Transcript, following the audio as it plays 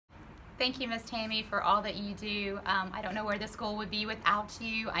Thank you, Miss Tammy, for all that you do. I don't know where the school would be without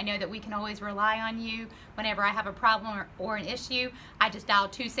you. I know that we can always rely on you. Whenever I have a problem or an issue, I just dial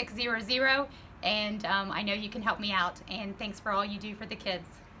 2600, and I know you can help me out. And thanks for all you do for the kids.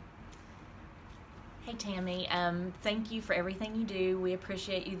 Hey Tammy, thank you for everything you do. We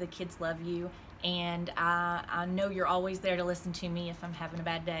appreciate you. The kids love you, and I know you're always there to listen to me if I'm having a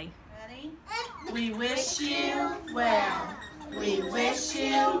bad day. Ready? We wish you well. We wish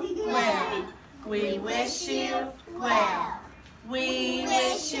you well. We wish you well. We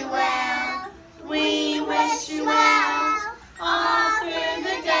wish you well. We wish you well. All through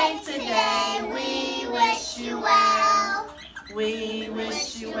the day today, we wish you well. We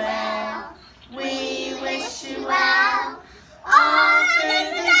wish you well. We wish you well. All through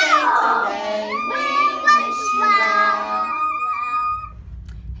the day today, we wish you well.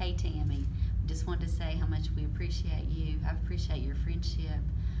 Hey Tammy, just wanted to say how much we appreciate you. I appreciate your friendship.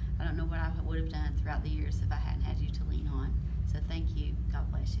 I don't know what I would have done throughout the years if I hadn't had you to lean on. So thank you.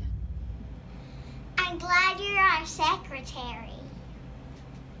 God bless you. I'm glad you're our secretary.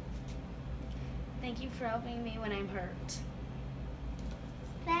 Thank you for helping me when I'm hurt.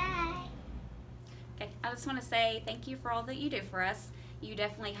 Bye. Okay, I just want to say thank you for all that you do for us. You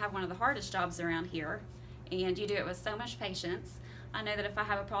definitely have one of the hardest jobs around here, and you do it with so much patience. I know that if I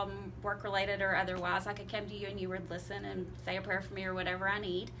have a problem, work-related or otherwise, I could come to you and you would listen and say a prayer for me or whatever I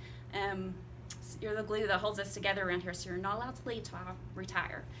need. You're the glue that holds us together around here, so you're not allowed to leave till I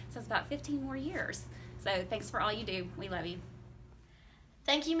retire. So it's about 15 more years. So thanks for all you do. We love you.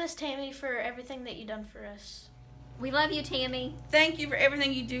 Thank you, Miss Tammy, for everything that you've done for us. We love you, Tammy. Thank you for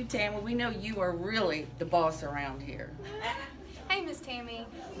everything you do, Tammy. We know you are really the boss around here. Hey, Miss Tammy.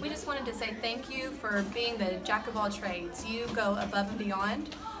 We just wanted to say thank you for being the jack of all trades. You go above and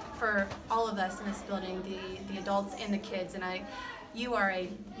beyond for all of us in this building, the adults and the kids. And you are a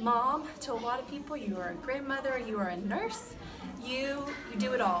mom to a lot of people. You are a grandmother. You are a nurse. You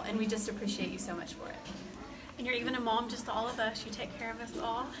do it all, and we just appreciate you so much for it. And you're even a mom just to all of us. You take care of us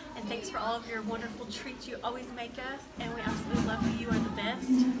all. And thanks for all of your wonderful treats you always make us. And we absolutely love you. You are the best.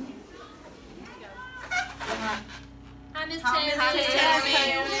 Hi, Miss Tammy.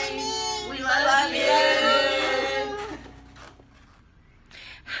 We love you.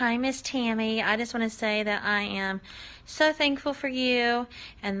 Hi, Miss Tammy. I just want to say that I am so thankful for you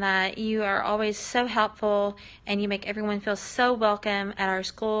and that you are always so helpful and you make everyone feel so welcome at our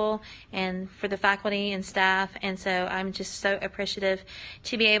school and for the faculty and staff. And so I'm just so appreciative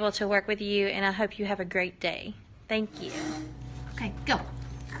to be able to work with you, and I hope you have a great day. Thank you. Okay, go.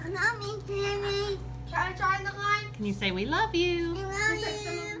 Not me, Tammy. Can I join the line? Can you say we love you? I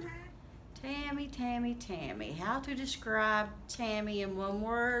love you. Tammy, Tammy, Tammy. How to describe Tammy in one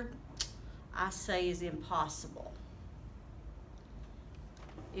word? I say is impossible.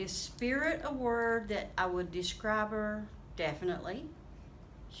 Is spirit a word that I would describe her? Definitely.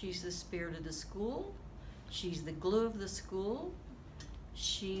 She's the spirit of the school. She's the glue of the school.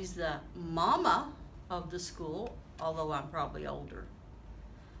 She's the mama of the school, although I'm probably older.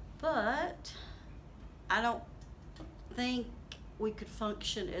 But I don't think we could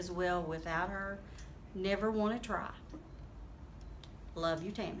function as well without her. Never want to try. Love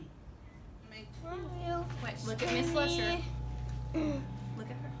you, Tammy. Love you. Wait, look at Miss Lusher. Look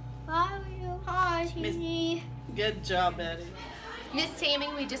at her. Love you. Hi, Tammy. Good job, Betty. Miss Tammy,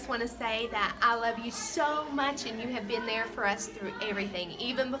 we just want to say that I love you so much, and you have been there for us through everything.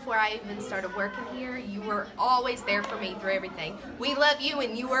 Even before I even started working here, you were always there for me through everything. We love you,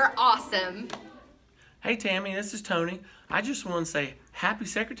 and you are awesome. Hey Tammy, this is Tony. I just want to say Happy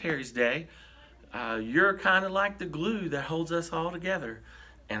Secretary's Day. You're kind of like the glue that holds us all together.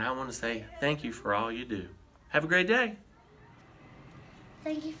 And I want to say thank you for all you do. Have a great day.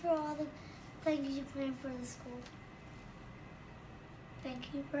 Thank you for all the things you planned for the school.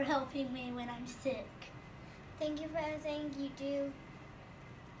 Thank you for helping me when I'm sick. Thank you for everything you do.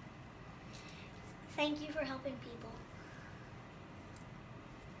 Thank you for helping people.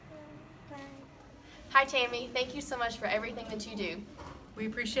 Bye. Hi, Tammy. Thank you so much for everything that you do. We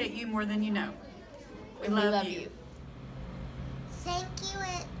appreciate you more than you know. We love you. Thank you,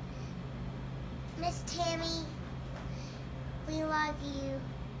 Miss Tammy. We love you.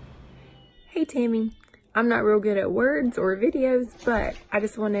 Hey Tammy, I'm not real good at words or videos, but I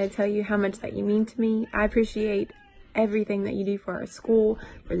just wanted to tell you how much that you mean to me. I appreciate everything that you do for our school,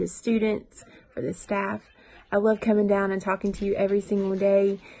 for the students, for the staff. I love coming down and talking to you every single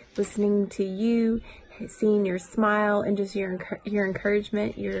day, listening to you, seeing your smile and just your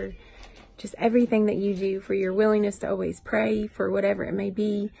encouragement, your just everything that you do, for your willingness to always pray for whatever it may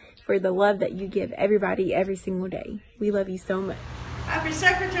be, for the love that you give everybody every single day. We love you so much. Happy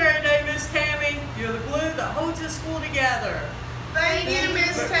Secretary Day, Miss You're the glue that holds this school together. Thank you,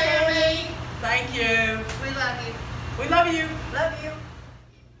 Miss Tammy. Thank you. We love you. We love you. Love you.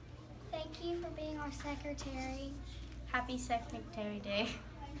 Thank you for being our secretary. Happy Secretary Day.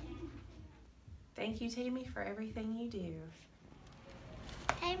 Thank you, Tammy, for everything you do.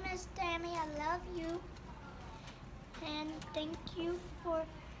 Hey, Miss Tammy, I love you. And thank you for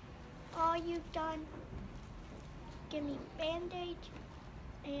all you've done. Give me Band-Aid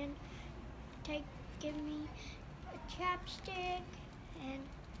and give me a chapstick and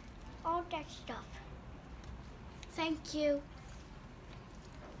all that stuff. Thank you.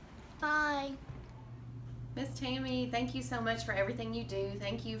 Bye. Miss Tammy, thank you so much for everything you do.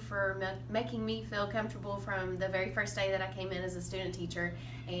 Thank you for making me feel comfortable from the very first day that I came in as a student teacher.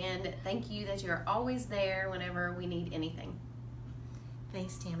 And thank you that you're always there whenever we need anything.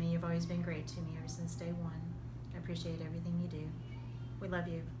 Thanks, Tammy. You've always been great to me ever since day one. I appreciate everything you do. We love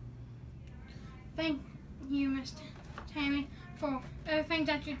you. Thank you, Miss Tammy, for everything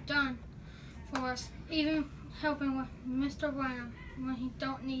that you've done for us, even helping with Mr. Brown when he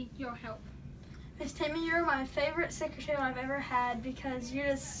don't need your help. Miss Tammy, you're my favorite secretary I've ever had because you're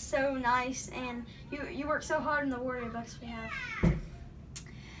just so nice and you work so hard in the warrior books we have.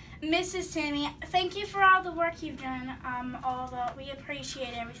 Mrs. Tammy, thank you for all the work you've done. We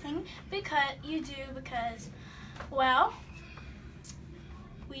appreciate everything because, well,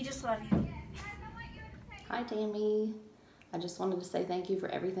 we just love you. Hi, Tammy. I just wanted to say thank you for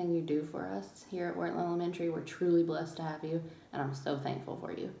everything you do for us here at Wurtland Elementary. We're truly blessed to have you, and I'm so thankful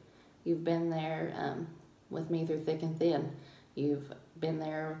for you. You've been there with me through thick and thin. You've been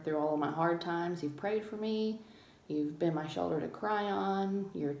there through all of my hard times. You've prayed for me. You've been my shoulder to cry on,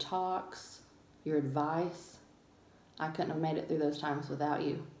 your talks, your advice. I couldn't have made it through those times without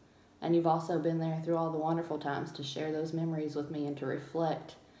you. And you've also been there through all the wonderful times to share those memories with me and to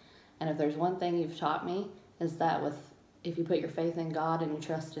reflect. And if there's one thing you've taught me, is that if you put your faith in God and you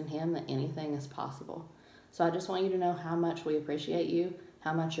trust in Him, that anything is possible. So I just want you to know how much we appreciate you,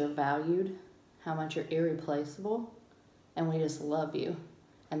 how much you're valued, how much you're irreplaceable, and we just love you.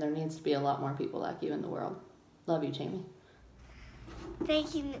 And there needs to be a lot more people like you in the world. Love you, Tammy.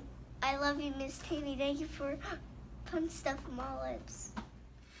 Thank you. I love you, Miss Tammy. Thank you for putting stuff on my lips.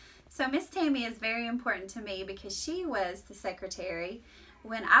 So Miss Tammy is very important to me because she was the secretary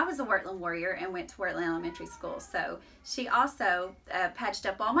when I was a Wurtland warrior and went to Wurtland Elementary School. So she also patched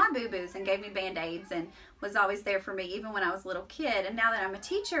up all my boo-boos and gave me Band-Aids and was always there for me even when I was a little kid. And now that I'm a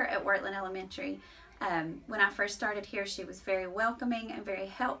teacher at Wurtland Elementary, when I first started here, she was very welcoming and very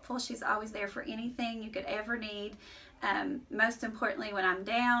helpful. She's always there for anything you could ever need. Most importantly, when I'm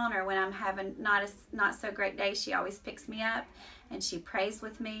down or when I'm having not so great day, she always picks me up and she prays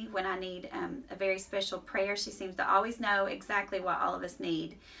with me when I need a very special prayer. She seems to always know exactly what all of us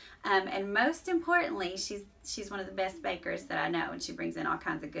need. And most importantly, she's one of the best bakers that I know, and she brings in all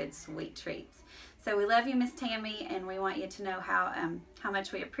kinds of good sweet treats. So we love you, Miss Tammy, and we want you to know how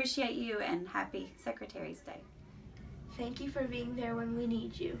much we appreciate you, and happy Secretary's Day. Thank you for being there when we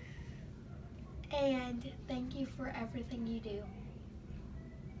need you. And thank you for everything you do.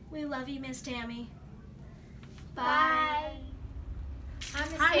 We love you, Miss Tammy. Bye.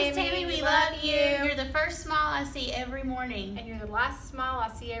 Hi, Miss Tammy, we love you. You're the first smile I see every morning. And you're the last smile I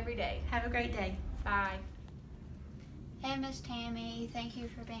see every day. Have a great day. Bye. Hey, Miss Tammy, thank you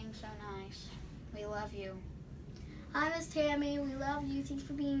for being so nice. We love you. Hi, Miss Tammy, we love you. Thanks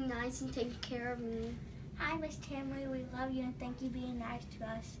for being nice and taking care of me. Hi, Miss Tammy, we love you and thank you for being nice to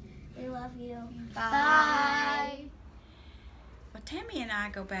us. We love you. Bye. Well, Tammy and I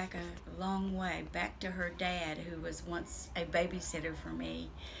go back a long way, back to her dad, who was once a babysitter for me.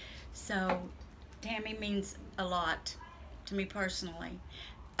 So Tammy means a lot to me personally.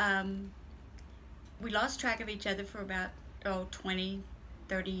 We lost track of each other for about 20,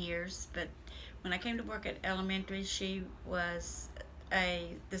 30 years, but when I came to work at elementary, she was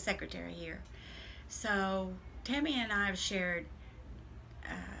the secretary here. So Tammy and I have shared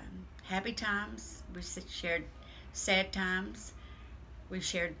happy times, we've shared sad times, we've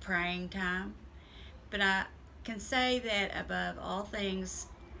shared praying time, but I can say that above all things,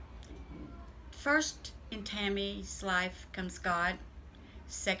 first in Tammy's life comes God,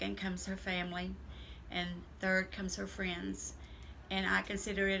 second comes her family, and third comes her friends. And I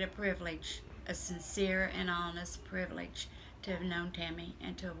consider it a privilege, a sincere and honest privilege, to have known Tammy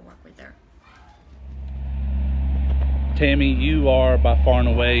and to have worked with her. Tammy, you are by far and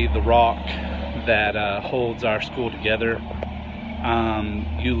away the rock that holds our school together.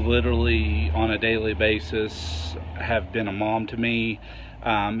 You literally, on a daily basis, have been a mom to me,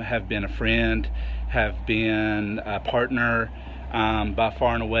 have been a friend, have been a partner. By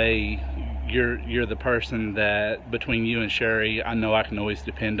far and away, you're the person that, between you and Sherry, I know I can always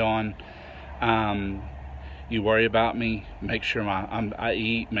depend on. You worry about me, make sure I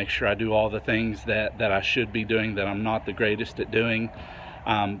eat, make sure I do all the things that I should be doing that I'm not the greatest at doing,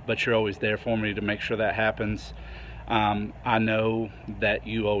 but you're always there for me to make sure that happens. I know that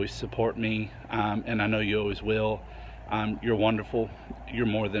you always support me, and I know you always will. You're wonderful. You're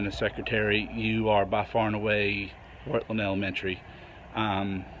more than a secretary. You are by far and away Wurtland Elementary,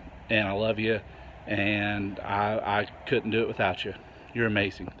 and I love you, and I couldn't do it without you. You're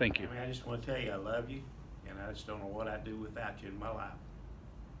amazing. Thank you. I just want to tell you I love you, and I just don't know what I'd do without you in my life.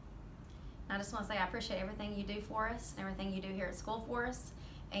 I just want to say I appreciate everything you do for us, and everything you do here at school for us,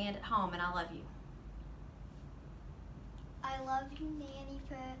 and at home, and I love you. I love you, Nanny,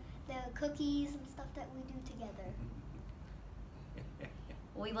 for the cookies and stuff that we do together.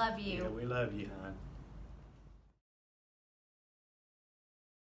 We love you. Yeah, we love you, hon.